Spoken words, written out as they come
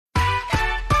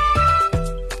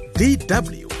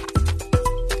DW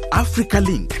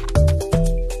AfricaLink.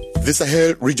 The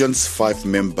Sahel region's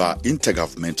 5-member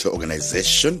intergovernmental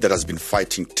organization that has been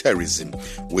fighting terrorism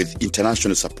with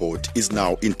international support is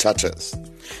now in tatters.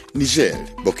 Niger,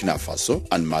 Burkina Faso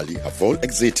and Mali have all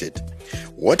exited.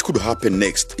 What could happen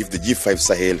next if the G5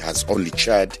 Sahel has only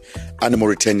Chad and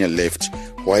Mauritania left,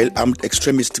 while armed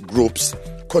extremist groups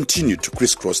continue to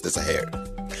crisscross the Sahel?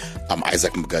 I'm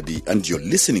Isaac Mugabi, and you're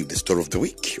listening to the Story of the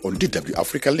Week on DW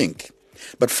AfricaLink.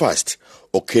 But first,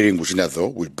 Okeri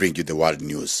Ngushinado will bring you the world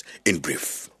news in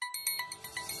brief.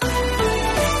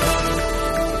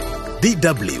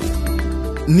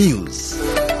 DW News.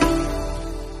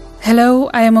 Hello,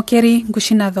 I am Okeri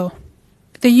Ngushinado.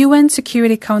 The UN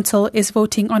Security Council is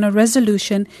voting on a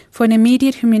resolution for an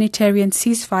immediate humanitarian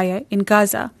ceasefire in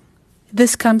Gaza.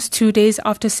 This comes 2 days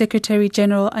after Secretary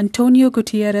General Antonio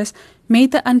Guterres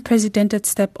made the unprecedented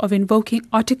step of invoking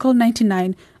Article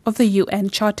 99 of the UN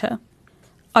Charter.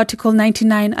 Article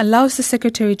 99 allows the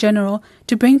Secretary General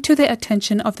to bring to the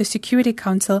attention of the Security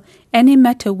Council any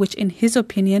matter which, in his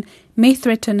opinion, may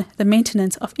threaten the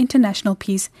maintenance of international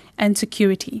peace and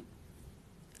security.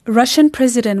 Russian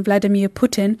President Vladimir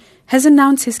Putin has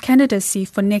announced his candidacy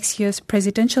for next year's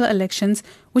presidential elections,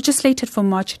 which are slated for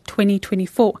March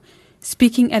 2024.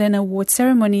 Speaking at an award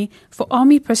ceremony for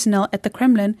army personnel at the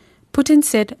Kremlin, Putin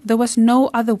said there was no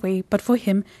other way but for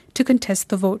him to contest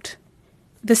the vote.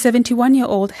 The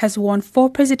 71-year-old has won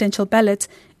 4 presidential ballots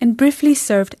and briefly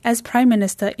served as prime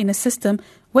minister in a system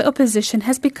where opposition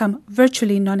has become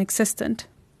virtually non-existent.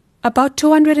 About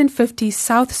 250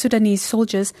 South Sudanese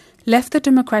soldiers left the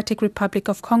Democratic Republic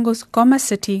of Congo's Goma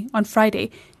city on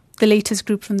Friday, the latest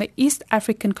group from the East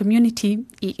African Community,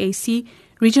 EAC,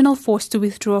 regional force to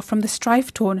withdraw from the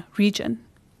strife-torn region.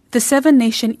 The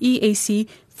 7-nation EAC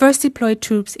first deployed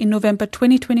troops in November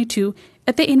 2022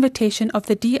 at the invitation of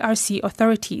the DRC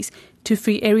authorities to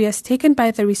free areas taken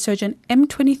by the resurgent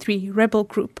M23 rebel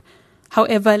group.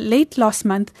 However, late last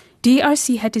month,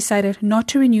 DRC had decided not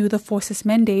to renew the force's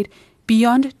mandate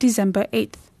beyond December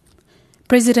 8th.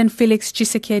 President Felix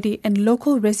Tshisekedi and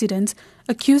local residents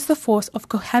accused the force of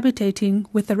cohabitating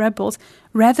with the rebels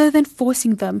rather than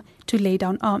forcing them to lay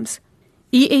down arms.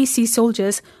 EAC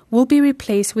soldiers will be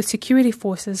replaced with security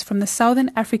forces from the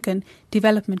Southern African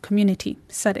Development Community,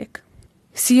 SADC.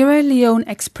 Sierra Leone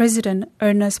ex-president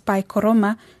Ernest Bai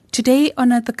Koroma today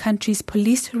honored the country's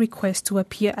police request to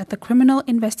appear at the Criminal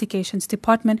Investigations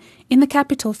Department in the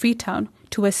capital Freetown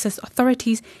to assist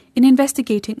authorities in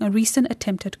investigating a recent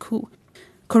attempted coup.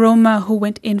 Koroma, who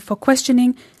went in for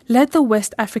questioning, led the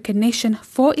West African nation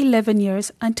for 11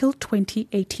 years until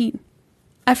 2018.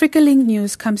 AfricaLink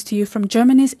News comes to you from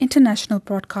Germany's international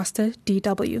broadcaster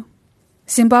DW.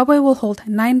 Zimbabwe will hold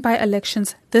 9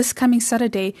 by-elections this coming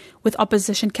Saturday, with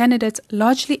opposition candidates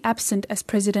largely absent as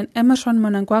President Emmerson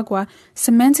Mnangagwa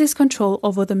cements his control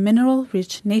over the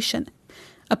mineral-rich nation.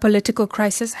 A political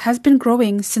crisis has been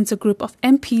growing since a group of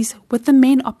MPs with the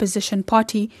main opposition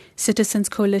party, Citizens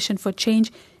Coalition for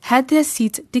Change, had their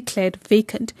seats declared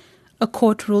vacant. A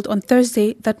court ruled on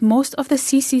Thursday that most of the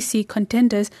CCC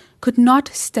contenders could not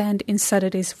stand in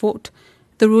Saturday's vote.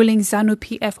 The ruling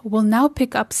ZANU-PF will now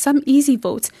pick up some easy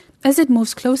votes as it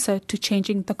moves closer to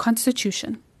changing the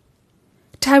constitution.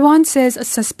 Taiwan says a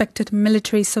suspected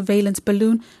military surveillance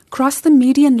balloon crossed the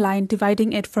median line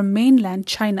dividing it from mainland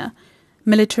China.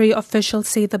 Military officials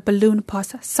say the balloon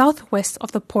passed southwest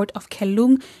of the port of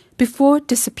Keelung before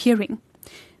disappearing.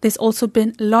 There's also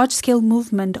been large-scale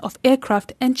movement of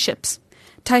aircraft and ships.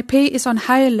 Taipei is on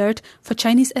high alert for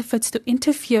Chinese efforts to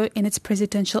interfere in its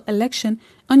presidential election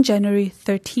on January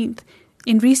 13th.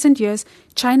 In recent years,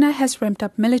 China has ramped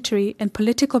up military and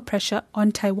political pressure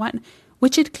on Taiwan,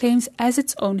 which it claims as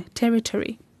its own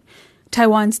territory.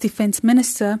 Taiwan's defense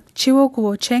minister, Chiu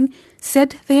Kuo-cheng,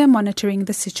 said they are monitoring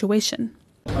the situation.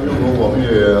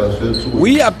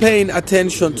 We are paying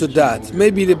attention to that.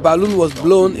 Maybe the balloon was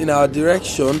blown in our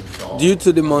direction due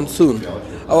to the monsoon.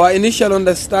 Our initial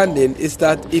understanding is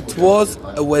that it was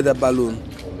a weather balloon.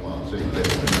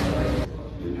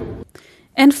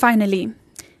 And finally,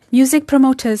 music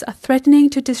promoters are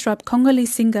threatening to disrupt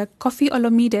Congolese singer Koffi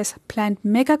Olomide's planned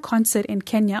mega concert in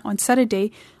Kenya on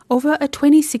Saturday over a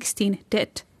 2016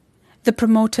 debt. The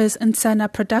promoters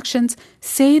Nsana Productions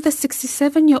say the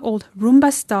 67-year-old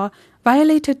Rumba star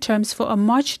violated terms for a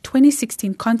March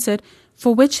 2016 concert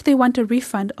for which they want a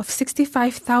refund of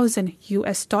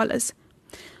 $65,000.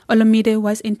 Olomide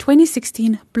was in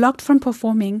 2016 blocked from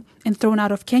performing and thrown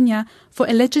out of Kenya for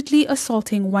allegedly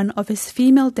assaulting one of his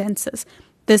female dancers.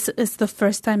 This is the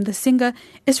first time the singer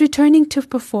is returning to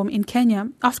perform in Kenya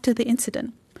after the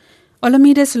incident.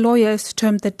 Olomide's lawyers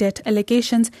termed the debt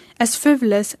allegations as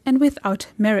frivolous and without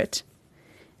merit.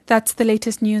 That's the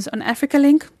latest news on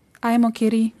AfricaLink. I am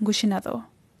Okiri Ngushinado.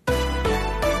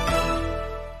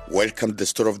 Welcome to the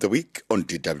Story of the Week on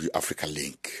DW Africa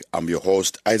Link. I'm your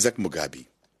host, Isaac Mugabi.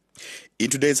 In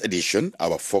today's edition,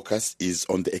 our focus is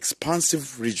on the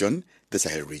expansive region, the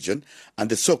Sahel region,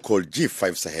 and the so-called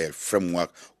G5 Sahel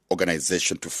framework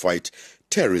organization to fight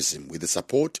terrorism with the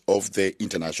support of the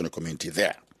international community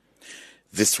there.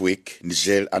 This week,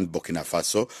 Niger and Burkina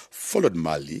Faso followed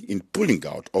Mali in pulling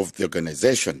out of the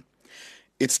organization.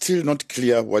 It's still not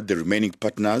clear what the remaining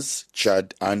partners,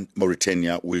 Chad and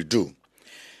Mauritania, will do.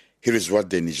 Here is what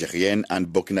the Nigerian and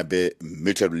Burkinabe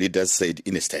military leaders said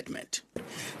in a statement.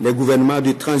 The governments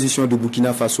of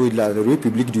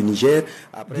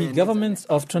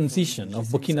transition of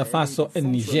Burkina Faso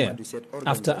and Niger,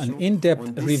 after an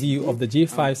in-depth review of the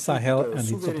G5 Sahel and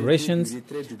its operations,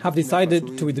 have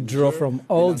decided to withdraw from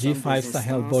all G5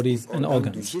 Sahel bodies and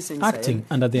organs, acting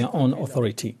under their own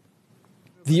authority.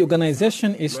 The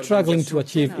organization is struggling to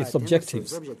achieve its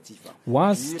objectives.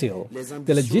 While still,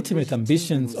 the legitimate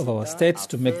ambitions of our states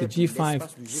to make the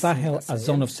G5 Sahel a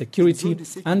zone of security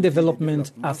and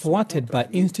development are thwarted by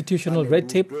institutional red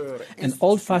tape and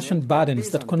old-fashioned burdens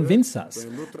that convince us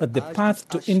that the path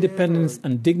to independence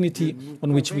and dignity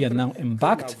on which we are now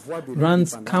embarked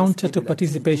runs counter to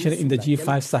participation in the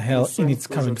G5 Sahel in its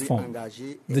current form.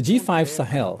 The G5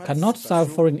 Sahel cannot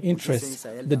serve foreign interests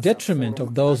to the detriment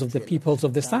of those of the peoples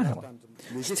of the Sahel.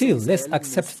 Still, let's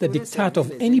accept the diktat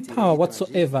of any power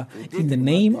whatsoever in the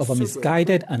name of a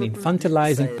misguided and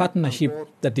infantilizing partnership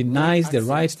that denies the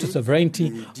right to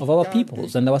sovereignty of our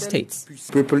peoples and our states.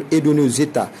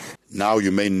 Now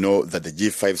you may know that the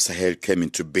G5 Sahel came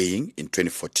into being in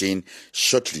 2014,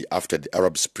 shortly after the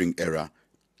Arab Spring era.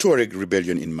 Tuareg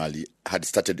rebellion in Mali had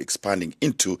started expanding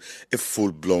into a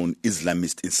full-blown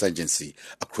Islamist insurgency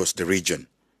across the region.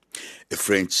 A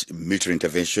French military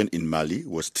intervention in Mali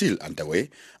was still underway,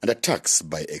 and attacks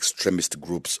by extremist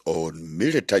groups on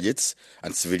military targets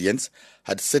and civilians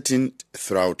had set in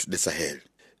throughout the Sahel.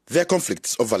 Their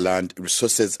conflicts over land,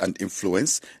 resources and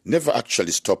influence never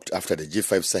actually stopped after the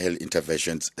G5 Sahel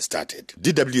interventions started.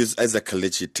 DW's Isaac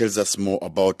Kalechi tells us more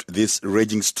about this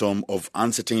raging storm of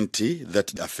uncertainty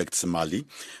that affects Mali,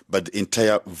 but the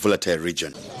entire volatile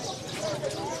region.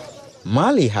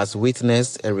 Mali has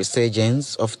witnessed a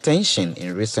resurgence of tension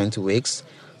in recent weeks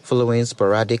following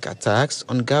sporadic attacks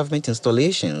on government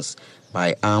installations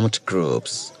by armed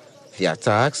groups. The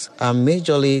attacks are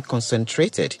majorly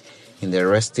concentrated in the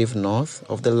restive north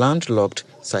of the landlocked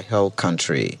Sahel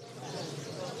country.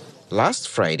 Last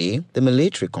Friday, the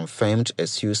military confirmed a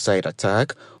suicide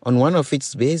attack on one of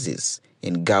its bases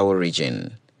in Gao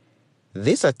region.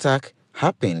 This attack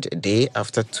happened a day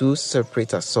after two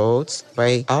separate assaults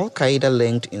by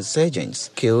Al-Qaeda-linked insurgents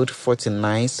killed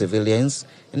 49 civilians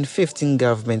and 15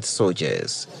 government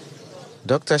soldiers.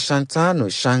 Dr.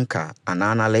 Shantanu Shankar, an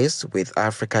analyst with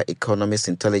Africa Economics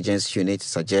Intelligence Unit,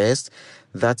 suggests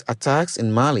that attacks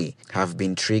in Mali have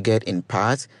been triggered in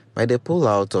part by the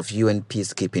pullout of UN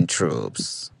peacekeeping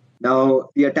troops. Now,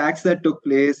 the attacks that took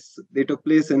place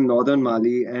in northern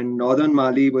Mali, and northern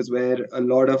Mali was where a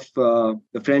lot of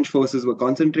the French forces were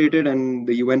concentrated, and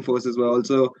the UN forces were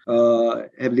also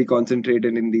heavily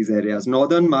concentrated in these areas.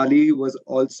 Northern Mali was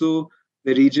also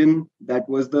the region that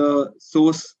was the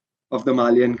source of the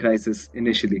Malian crisis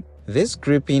initially. This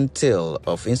gripping tale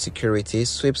of insecurity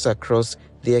sweeps across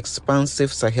the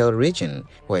expansive Sahel region,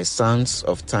 where sands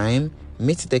of time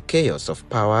meet the chaos of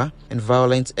power and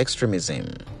violent extremism.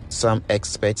 Some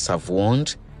experts have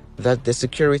warned that the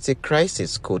security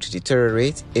crisis could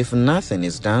deteriorate if nothing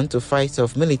is done to fight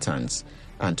off militants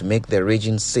and make the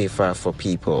region safer for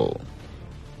people.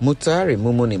 Mutari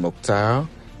Mumuni Mokhtar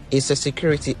is a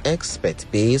security expert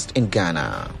based in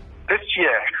Ghana. This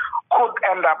year could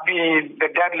end up being the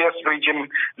deadliest region,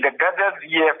 the deadliest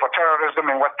year for terrorism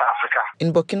in West Africa.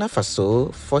 In Burkina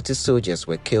Faso, 40 soldiers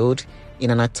were killed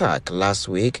in an attack last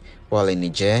week, while in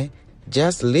Niger,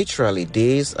 just literally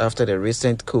days after the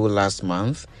recent coup last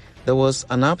month, there was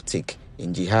an uptick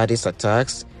in jihadist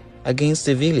attacks against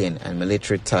civilian and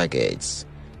military targets.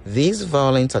 These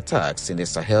violent attacks in the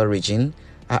Sahel region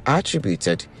are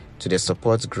attributed to the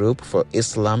support group for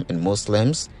Islam and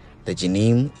Muslims, the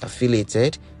Jinim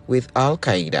affiliated with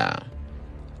Al-Qaeda.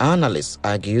 Analysts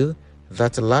argue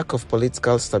that a lack of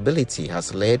political stability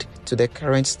has led to the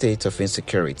current state of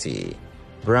insecurity.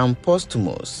 Bram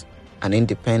Postumus, an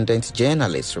independent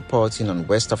journalist reporting on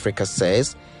West Africa,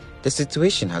 says the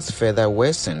situation has further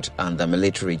worsened under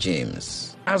military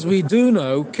regimes. As we do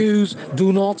know, coups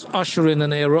do not usher in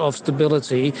an era of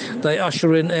stability. They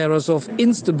usher in eras of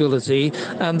instability,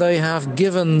 and they have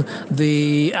given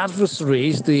the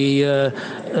adversaries, the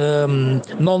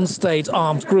non-state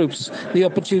armed groups, the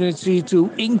opportunity to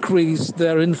increase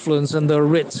their influence and their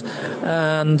writ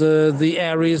and the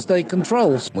areas they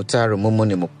control. Mutaru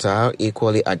Mumuni Mukhtar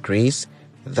equally agrees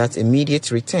that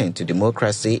immediate return to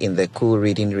democracy in the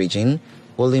coup-ridden region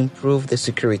will improve the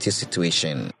security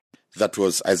situation. That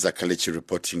was Isaac Kalechi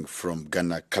reporting from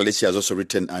Ghana. Kalechi has also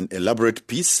written an elaborate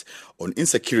piece on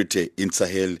insecurity in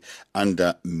Sahel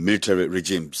under military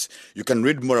regimes. You can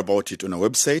read more about it on our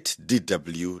website,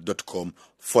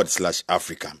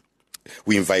 dw.com/Africa.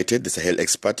 We invited the Sahel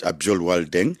expert, Abiol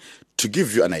Waldeng, to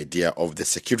give you an idea of the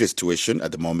security situation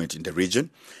at the moment in the region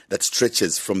that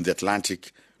stretches from the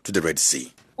Atlantic to the Red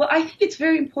Sea. Well, I think it's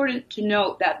very important to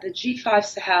note that the G5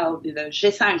 Sahel, the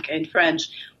G5 in French,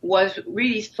 was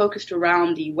really focused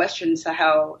around the Western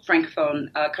Sahel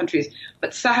Francophone countries.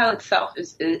 But Sahel itself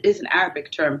is an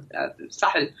Arabic term,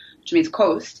 Sahel, which means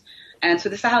coast. And so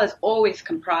the Sahel has always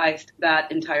comprised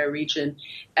that entire region.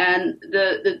 And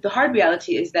the hard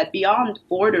reality is that beyond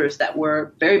borders that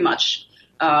were very much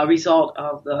a result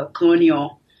of the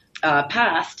colonial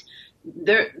past,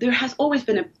 there has always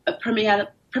been a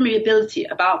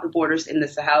permeability about the borders in the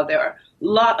Sahel. There are a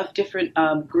lot of different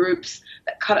groups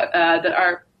that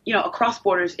are across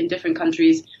borders in different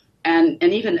countries, and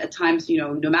even at times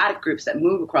nomadic groups that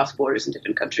move across borders in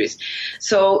different countries.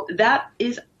 So that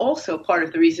is also part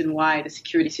of the reason why the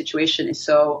security situation is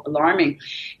so alarming.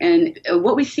 And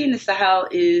what we see in the Sahel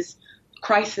is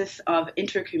crisis of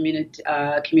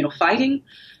communal fighting.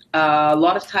 A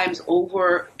lot of times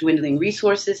over dwindling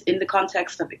resources in the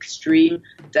context of extreme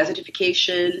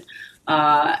desertification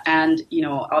and,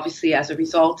 obviously as a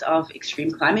result of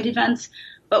extreme climate events.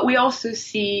 But we also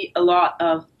see a lot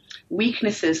of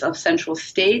weaknesses of central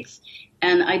states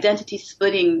and identity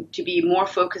splitting to be more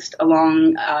focused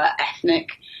along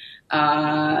ethnic,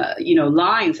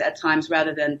 lines at times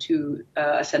rather than to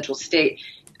a central state.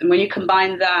 And when you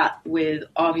combine that with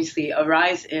obviously a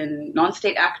rise in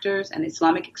non-state actors and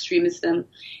Islamic extremism,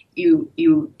 you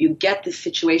get this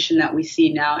situation that we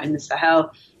see now in the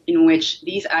Sahel, in which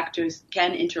these actors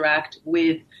can interact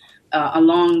with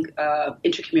along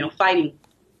intercommunal fighting,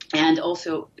 and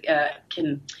also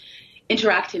can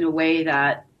interact in a way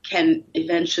that can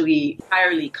eventually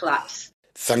entirely collapse.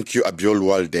 Thank you, Abiol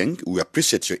Waldeng. We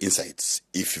appreciate your insights.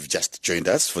 If you've just joined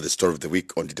us for the Story of the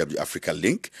Week on DW Africa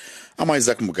Link, I'm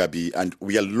Isaac Mugabi, and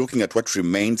we are looking at what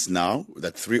remains now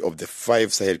that 3 of the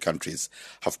 5 Sahel countries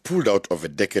have pulled out of a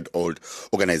decade-old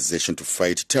organization to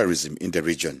fight terrorism in the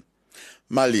region.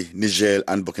 Mali, Niger,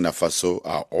 and Burkina Faso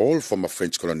are all former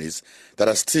French colonies that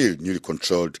are still newly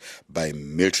controlled by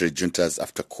military juntas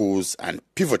after coups and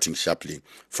pivoting sharply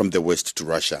from the west to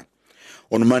Russia.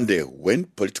 On Monday, when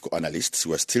political analysts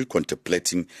were still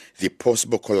contemplating the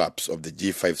possible collapse of the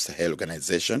G5 Sahel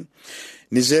organization,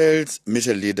 Niger's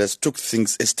military leaders took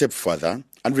things a step further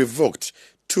and revoked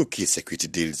 2 key security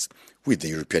deals with the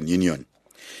European Union.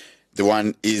 The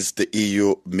one is the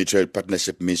EU Military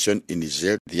Partnership Mission in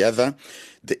Niger. The other,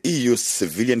 the EU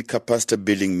Civilian Capacity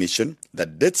Building Mission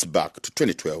that dates back to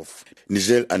 2012.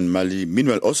 Niger and Mali,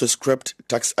 meanwhile, also scrapped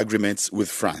tax agreements with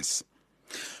France.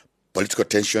 Political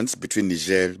tensions between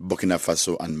Niger, Burkina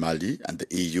Faso and Mali and the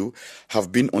EU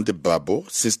have been on the bubble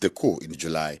since the coup in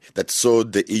July that saw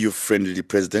the EU-friendly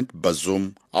President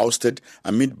Bazoum ousted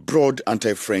amid broad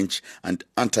anti-French and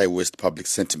anti-West public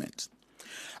sentiment.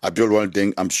 Abiol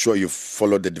Waldeng, I'm sure you've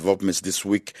followed the developments this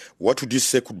week. What would you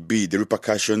say could be the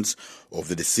repercussions of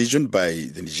the decision by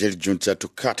the Niger junta to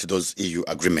cut those EU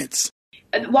agreements?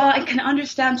 While I can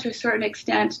understand to a certain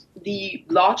extent the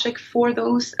logic for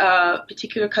those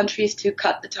particular countries to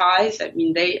cut the ties, I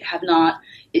mean, they have not,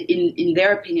 in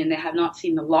their opinion, they have not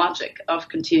seen the logic of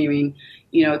continuing,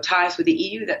 ties with the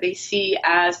EU that they see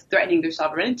as threatening their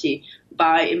sovereignty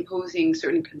by imposing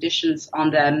certain conditions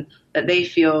on them that they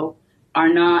feel are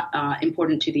not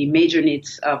important to the major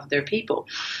needs of their people.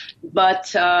 But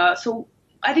so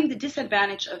I think the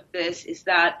disadvantage of this is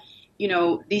that,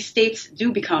 these states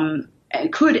do become and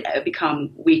could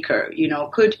become weaker,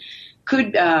 it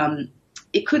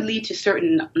could lead to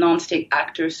certain non-state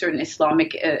actors, certain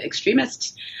Islamic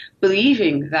extremists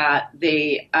believing that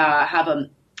they have an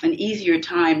easier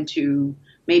time to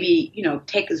maybe,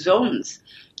 take zones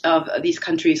of these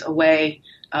countries away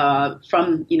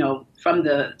from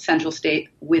the central state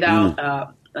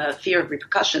without fear of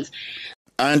repercussions.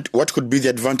 And what could be the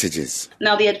advantages?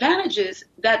 Now, the advantages,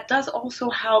 that does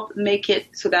also help make it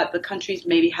so that the countries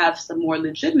maybe have some more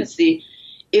legitimacy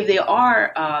if they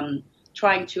are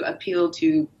trying to appeal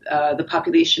to the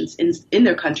populations in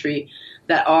their country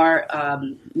that are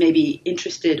maybe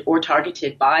interested or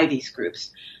targeted by these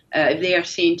groups. If they are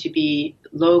seen to be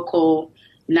local,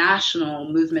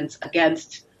 national movements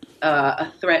against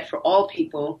a threat for all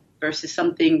people versus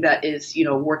something that is,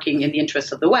 working in the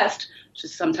interests of the West, which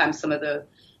is sometimes some of the,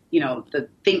 the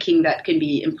thinking that can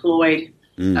be employed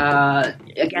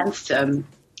against, some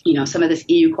of this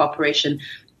EU cooperation,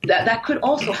 that could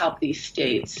also help these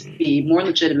states be more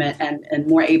legitimate and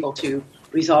more able to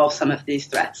resolve some of these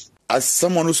threats. As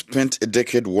someone who spent a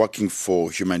decade working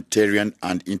for humanitarian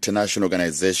and international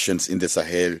organizations in the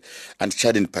Sahel, and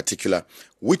Chad in particular,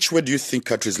 which way do you think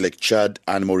countries like Chad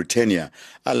and Mauritania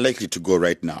are likely to go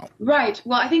right now? Right.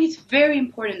 Well, I think it's very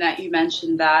important that you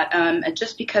mentioned that,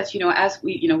 just because, as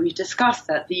we've discussed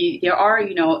that there are,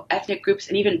 ethnic groups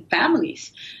and even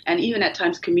families and even at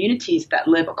times communities that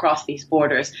live across these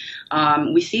borders.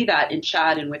 We see that in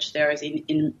Chad, in which there is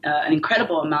an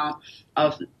incredible amount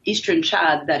of eastern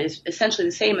Chad that is essentially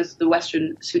the same as the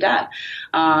western Sudan.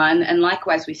 And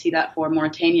likewise, we see that for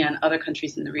Mauritania and other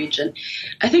countries in the region.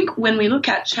 I think when we look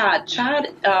at Chad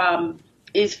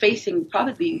is facing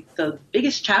probably the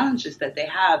biggest challenges that they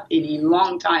have in a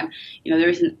long time. There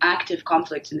is an active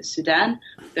conflict in the Sudan.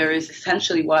 There is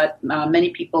essentially what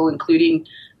many people, including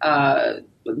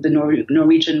the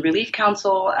Norwegian Relief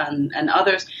Council and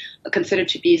others, consider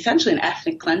to be essentially an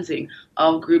ethnic cleansing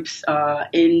of groups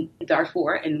in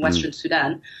Darfur in Western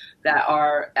Sudan that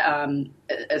are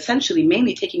essentially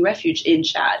mainly taking refuge in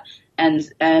Chad.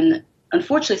 And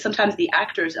unfortunately, sometimes the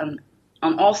actors on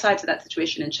all sides of that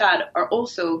situation in Chad are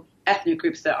also ethnic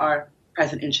groups that are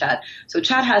present in Chad. So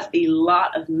Chad has a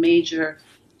lot of major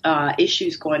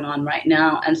issues going on right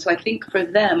now. And so I think for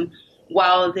them,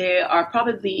 while they are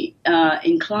probably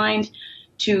inclined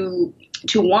to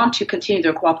want to continue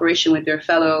their cooperation with their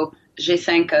fellow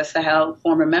G5 Sahel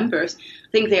former members,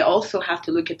 I think they also have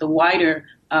to look at the wider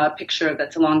picture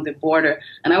that's along the border.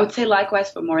 And I would say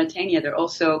likewise for Mauritania, they're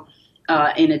also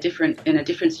in a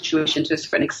different situation to a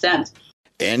certain extent.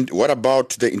 And what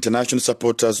about the international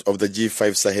supporters of the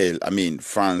G5 Sahel? I mean,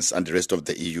 France and the rest of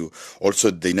the EU,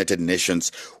 also the United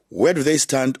Nations. Where do they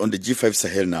stand on the G5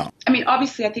 Sahel now? I mean,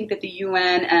 obviously, I think that the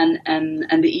UN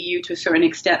and the EU to a certain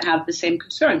extent have the same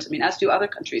concerns. I mean, as do other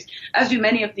countries, as do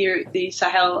many of the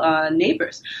Sahel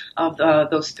neighbors of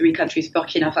those three countries,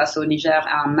 Burkina Faso, Niger,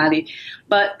 and Mali.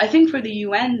 But I think for the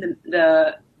UN,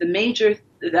 the major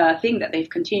thing that they've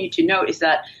continued to note is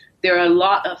that there are a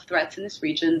lot of threats in this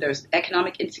region. There's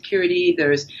economic insecurity.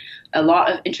 There's a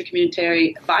lot of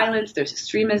intercommunitary violence. There's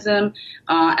extremism.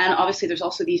 And obviously there's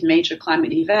also these major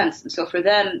climate events. And so for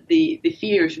them, the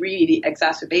fear is really the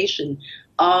exacerbation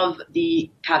of the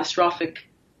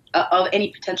of any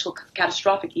potential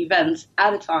catastrophic events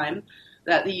at a time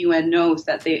that the UN knows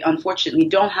that they unfortunately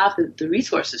don't have the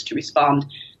resources to respond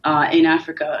in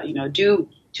Africa, due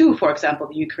to, for example,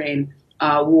 the Ukraine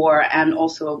war, and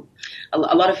also a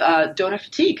lot of donor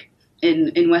fatigue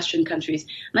in Western countries.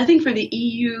 And I think for the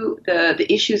EU, the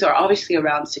issues are obviously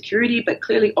around security, but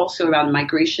clearly also around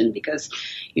migration, because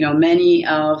many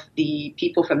of the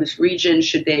people from this region,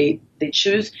 should they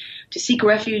choose to seek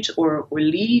refuge or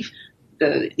leave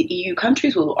the EU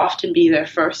countries, will often be their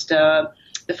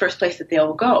the first place that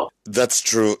they'll go. That's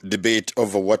true. Debate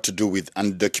over what to do with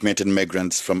undocumented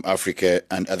migrants from Africa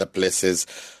and other places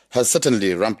has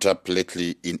certainly ramped up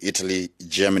lately in Italy,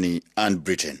 Germany, and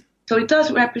Britain. So it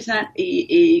does represent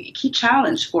a key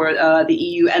challenge for the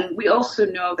EU, and we also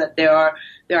know that there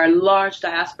are large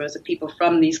diasporas of people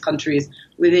from these countries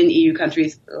within EU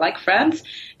countries like France,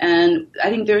 and I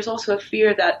think there's also a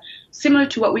fear that, similar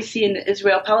to what we see in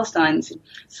Israel-Palestine,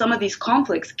 some of these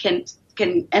conflicts can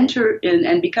enter in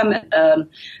and become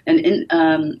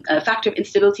a factor of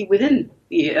instability within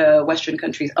the Western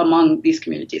countries among these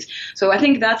communities. So I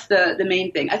think that's the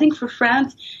main thing. I think for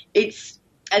France,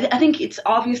 I think it's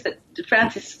obvious that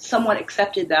France has somewhat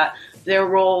accepted that their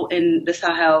role in the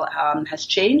Sahel has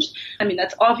changed. I mean,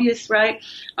 that's obvious, right?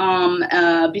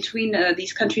 Between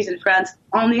these countries and France.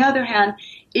 On the other hand,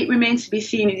 it remains to be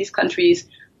seen if these countries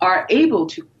are able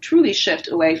to truly shift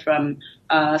away from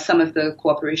some of the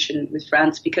cooperation with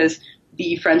France, because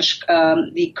the French,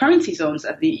 the currency zones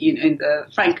of in the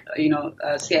franc,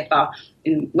 CFA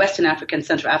in Western Africa and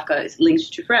Central Africa is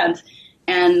linked to France,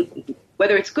 and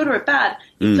whether it's good or bad,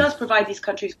 it does provide these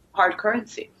countries hard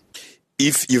currency.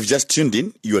 If you've just tuned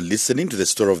in, you are listening to the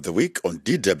Story of the Week on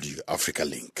DW Africa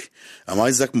Link. I'm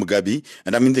Isaac Mugabi,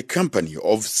 and I'm in the company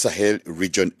of Sahel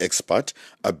region expert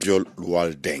Abiol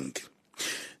Lualdeng.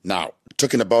 Now,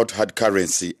 talking about hard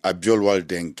currency, Abiol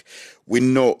Lualdeng, we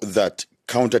know that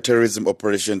counterterrorism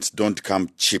operations don't come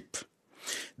cheap.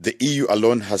 The EU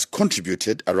alone has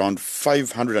contributed around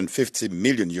 550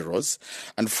 million euros,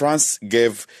 and France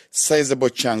gave sizable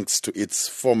chunks to its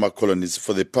former colonies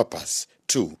for the purpose,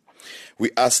 too. We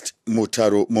asked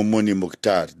Mutaro Momoni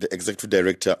Mukhtar, the executive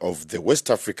director of the West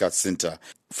Africa Center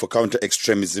for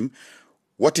Counter-Extremism,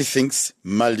 what he thinks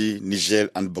Mali,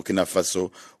 Niger, and Burkina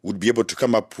Faso would be able to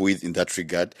come up with in that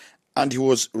regard, and he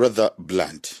was rather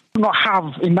blunt. Do not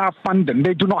have enough funding.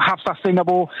 They do not have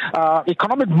sustainable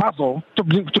economic muscle to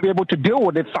be able to deal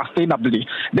with it sustainably.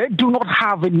 They do not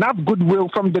have enough goodwill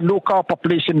from the local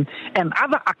population and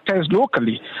other actors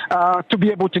locally to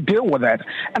be able to deal with it.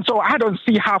 And so I don't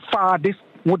see how far this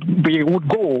would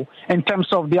go in terms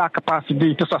of their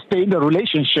capacity to sustain the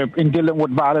relationship in dealing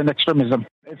with violent extremism.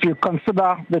 If you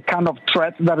consider the kind of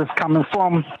threat that is coming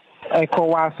from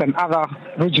ECOWAS and other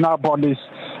regional bodies,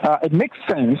 it makes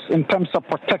sense in terms of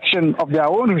protection of their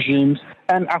own regimes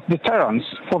and as deterrence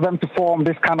for them to form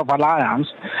this kind of alliance.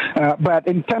 But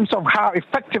in terms of how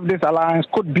effective this alliance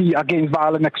could be against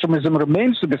violent extremism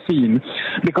remains to be seen,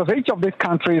 because each of these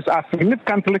countries are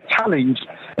significantly challenged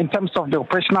in terms of the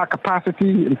operational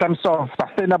capacity, in terms of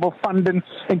sustainable funding,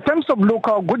 in terms of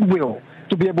local goodwill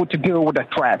to be able to deal with the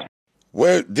threat.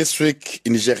 Well, this week,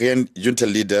 Nigerian junta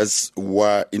leaders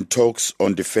were in talks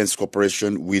on defense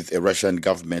cooperation with a Russian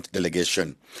government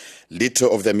delegation.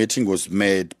 Little of the meeting was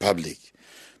made public.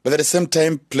 But at the same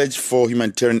time, pledge for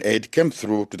humanitarian aid came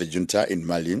through to the junta in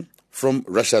Mali from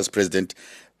Russia's President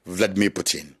Vladimir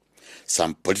Putin.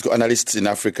 Some political analysts in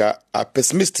Africa are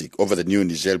pessimistic over the new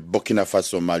Niger-Burkina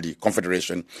Faso-Mali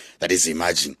confederation that is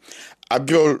emerging.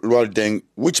 Abiol Lualdeng,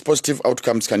 which positive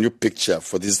outcomes can you picture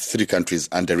for these three countries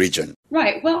and the region?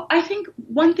 Right. Well, I think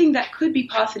one thing that could be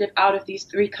positive out of these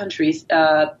three countries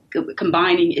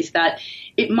combining is that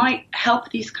it might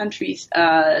help these countries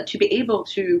to be able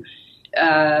to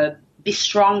be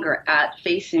stronger at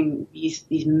facing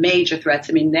these major threats.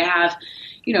 I mean, they have,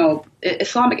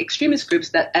 Islamic extremist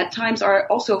groups that at times are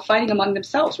also fighting among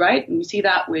themselves, right? And we see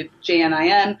that with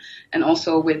JNIM and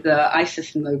also with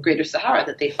ISIS in the Greater Sahara,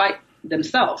 that they fight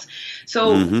themselves.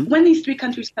 So when these three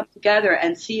countries come together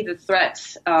and see the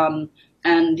threats and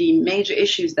the major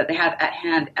issues that they have at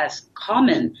hand as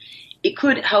common, it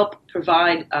could help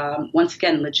provide, once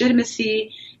again,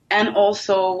 legitimacy and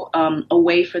also a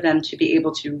way for them to be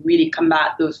able to really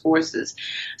combat those forces.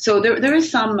 So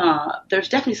there's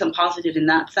definitely some positive in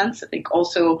that sense. I think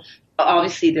also,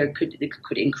 obviously, they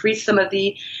could increase some of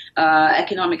the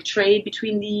economic trade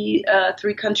between the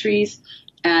three countries,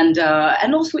 and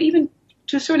also even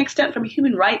to a certain extent from a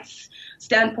human rights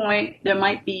standpoint, there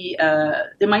might be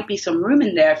some room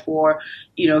in there for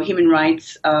human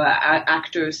rights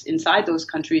actors inside those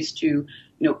countries to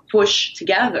push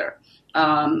together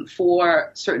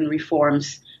for certain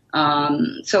reforms.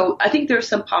 So I think there are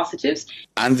some positives.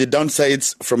 And the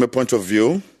downsides from a point of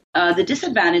view? The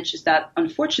disadvantage is that,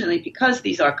 unfortunately, because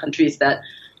these are countries that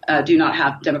do not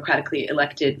have democratically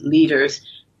elected leaders,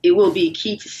 it will be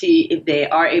key to see if they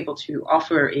are able to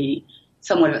offer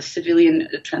somewhat of a civilian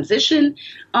transition.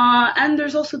 And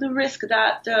there's also the risk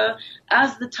that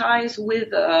as the ties with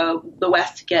the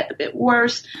West get a bit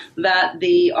worse, that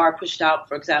they are pushed out,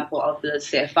 for example, of the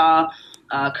CFA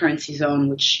currency zone,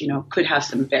 which could have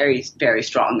some very, very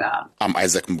strong. I'm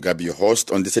Isaac Mugabe, your host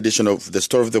on this edition of The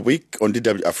Story of the Week on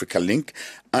DW AfricaLink,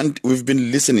 and we've been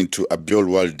listening to Abiol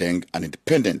Lualdeng, an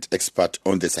independent expert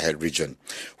on the Sahel region.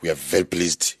 We are very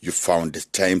pleased you found the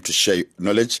time to share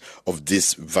knowledge of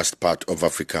this vast part of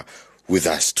Africa with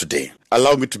us today.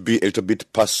 Allow me to be a little bit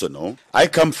personal. I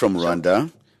come from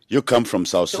Rwanda. You come from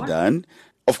South Sudan.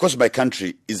 Of course, my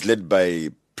country is led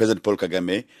by President Paul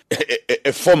Kagame,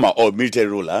 a former or military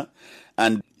ruler,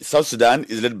 and South Sudan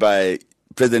is led by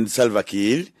President Salva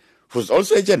Kiir, who's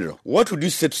also a general. What would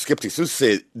you say to skeptics who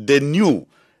say the new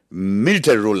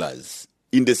military rulers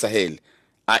in the Sahel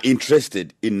are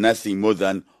interested in nothing more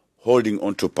than holding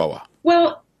on to power?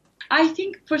 Well, I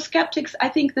think for skeptics, I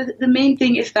think that the main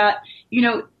thing is that,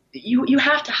 you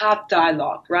have to have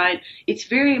dialogue, right? It's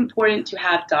very important to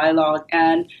have dialogue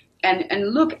and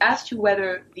look as to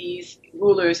whether these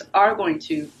rulers are going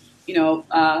to,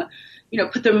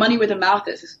 put their money where their mouth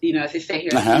is, as they say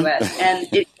here in the U.S. And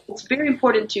it's very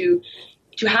important to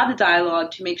have the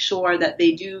dialogue to make sure that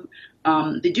they do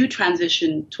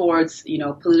transition towards,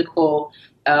 political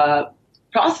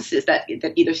processes that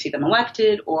either see them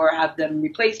elected or have them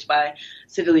replaced by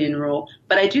civilian rule.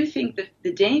 But I do think that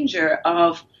the danger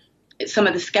of some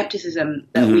of the skepticism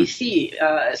that we see,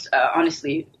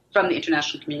 honestly, from the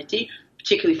international community,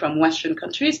 particularly from Western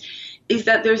countries, is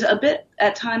that there's a bit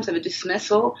at times of a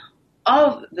dismissal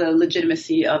of the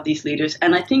legitimacy of these leaders.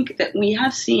 And I think that we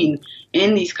have seen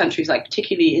in these countries, like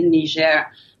particularly in Niger,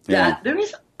 that there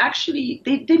is actually,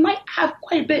 they might have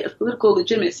quite a bit of political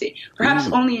legitimacy,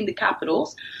 perhaps only in the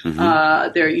capitals,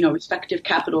 their respective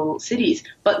capital cities,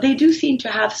 but they do seem to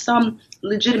have some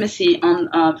legitimacy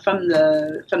from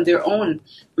their own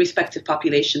respective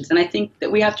populations. And I think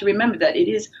that we have to remember that it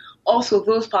is also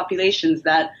those populations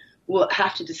that will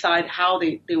have to decide how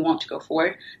they want to go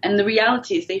forward. And the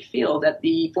reality is they feel that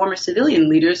the former civilian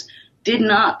leaders did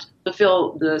not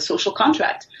fulfill the social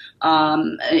contract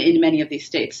in many of these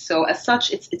states. So as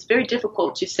such, it's very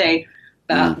difficult to say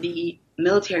that the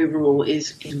military rule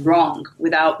is wrong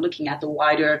without looking at the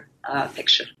wider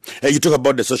picture. You talk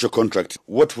about the social contract.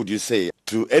 What would you say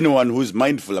to anyone who is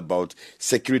mindful about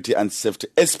security and safety,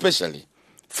 especially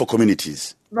for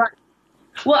communities? Right.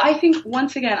 Well, I think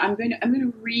once again, I'm going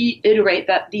to reiterate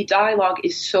that the dialogue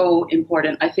is so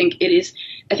important. I think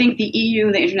the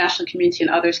EU, the international community,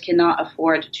 and others cannot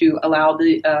afford to allow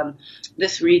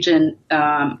this region,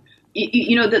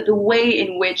 the way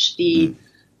in which the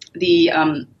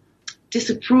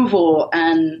disapproval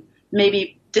and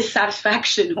maybe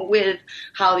dissatisfaction with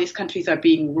how these countries are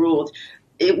being ruled.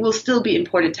 It will still be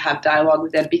important to have dialogue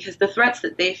with them because the threats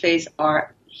that they face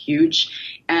are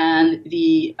huge, and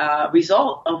the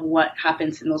result of what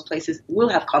happens in those places will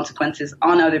have consequences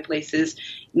on other places,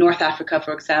 North Africa,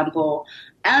 for example,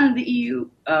 and the EU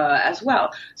as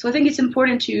well. So I think it's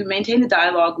important to maintain the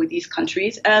dialogue with these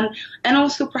countries, and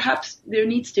also perhaps there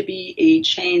needs to be a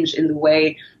change in the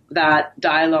way that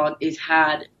dialogue is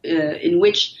had, in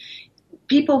which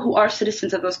people who are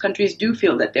citizens of those countries do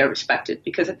feel that they're respected,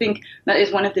 because I think that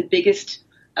is one of the biggest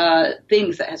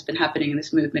things that has been happening in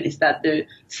this movement is that the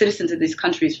citizens of these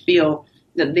countries feel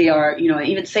that they are,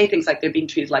 even say things like they're being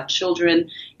treated like children,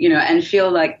 and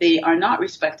feel like they are not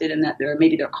respected, and that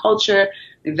maybe their culture,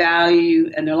 their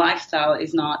value, and their lifestyle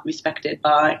is not respected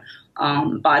by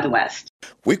the West.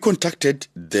 We contacted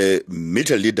the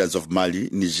military leaders of Mali,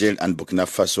 Niger, and Burkina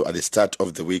Faso at the start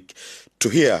of the week to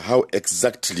hear how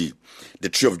exactly the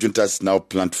trio of juntas now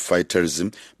plan to fight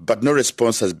terrorism, but no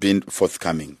response has been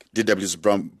forthcoming. DW's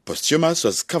Brown Posthumus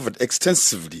has covered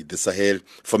extensively the Sahel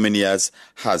for many years,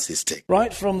 has his take.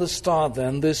 Right from the start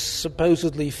then, this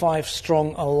supposedly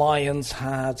five-strong alliance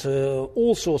had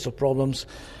all sorts of problems.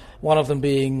 One of them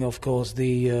being, of course,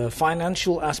 the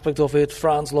financial aspect of it.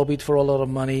 France lobbied for a lot of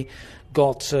money,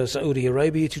 got Saudi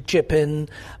Arabia to chip in,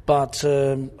 but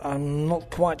I'm not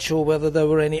quite sure whether there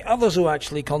were any others who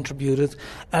actually contributed.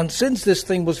 And since this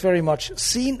thing was very much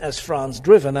seen as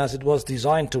France-driven, as it was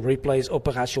designed to replace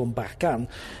Opération Barkhane,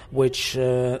 which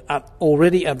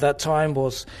already at that time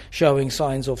was showing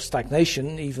signs of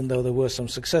stagnation, even though there were some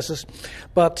successes.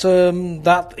 But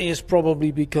that is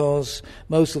probably because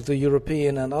most of the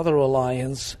European and other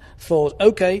alliance thought,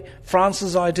 okay,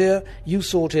 France's idea, you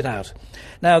sort it out.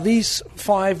 Now, these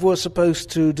five were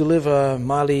supposed to deliver.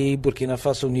 Mali, Burkina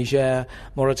Faso, Niger,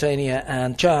 Mauritania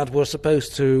and Chad were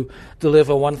supposed to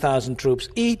deliver 1,000 troops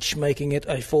each, making it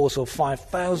a force of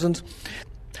 5,000,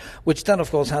 which then, of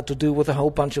course, had to do with a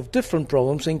whole bunch of different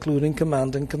problems, including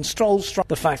command and control structure.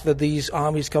 The fact that these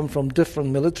armies come from different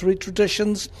military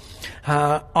traditions,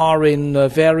 are in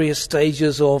various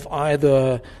stages of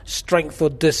either strength or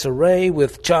disarray,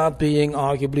 with Chad being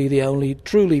arguably the only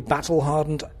truly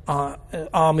battle-hardened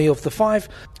army of the five,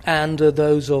 and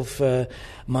those of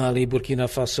Mali, Burkina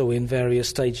Faso in various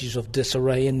stages of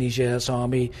disarray, and Niger's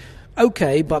army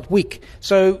okay, but weak.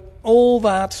 So all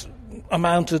that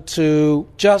amounted to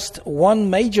just one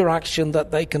major action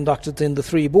that they conducted in the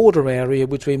three-border area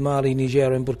between Mali,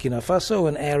 Niger and Burkina Faso,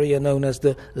 an area known as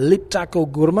the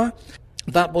Liptako-Gourma.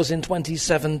 That was in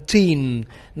 2017.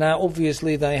 Now,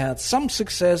 obviously, they had some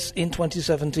success in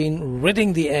 2017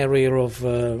 ridding the area of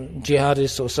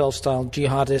jihadists or self-styled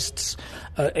jihadists,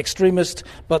 extremists,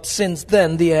 but since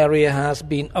then the area has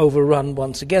been overrun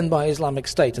once again by Islamic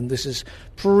State, and this is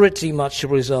pretty much a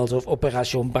result of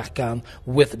Opération Barkhane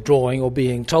withdrawing or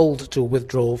being told to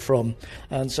withdraw from.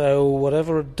 And so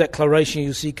whatever declaration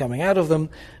you see coming out of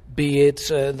them, be it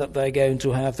that they're going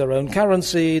to have their own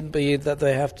currency, be it that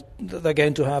they're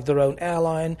going to have their own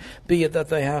airline, be it that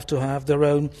they have to have their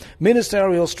own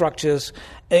ministerial structures,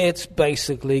 it's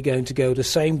basically going to go the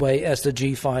same way as the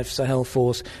G5 Sahel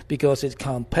force, because it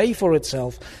can't pay for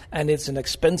itself, and it's an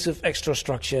expensive extra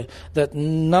structure that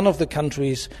none of the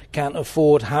countries can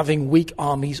afford, having weak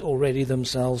armies already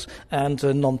themselves and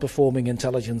non-performing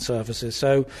intelligence services.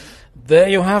 So There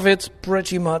you have it,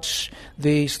 pretty much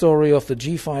the story of the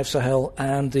G5 Sahel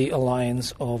and the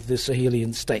alliance of the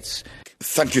Sahelian states.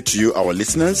 Thank you to you, our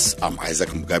listeners. I'm Isaac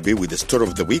Mugabe with the story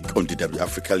of the week on DW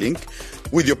Africa Link,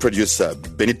 with your producer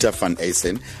Benita van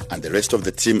Eysen and the rest of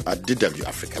the team at DW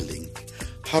Africa Link.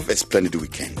 Have a splendid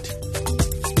weekend.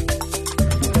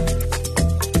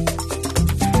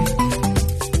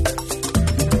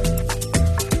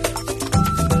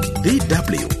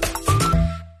 DW.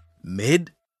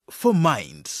 Made for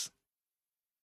minds.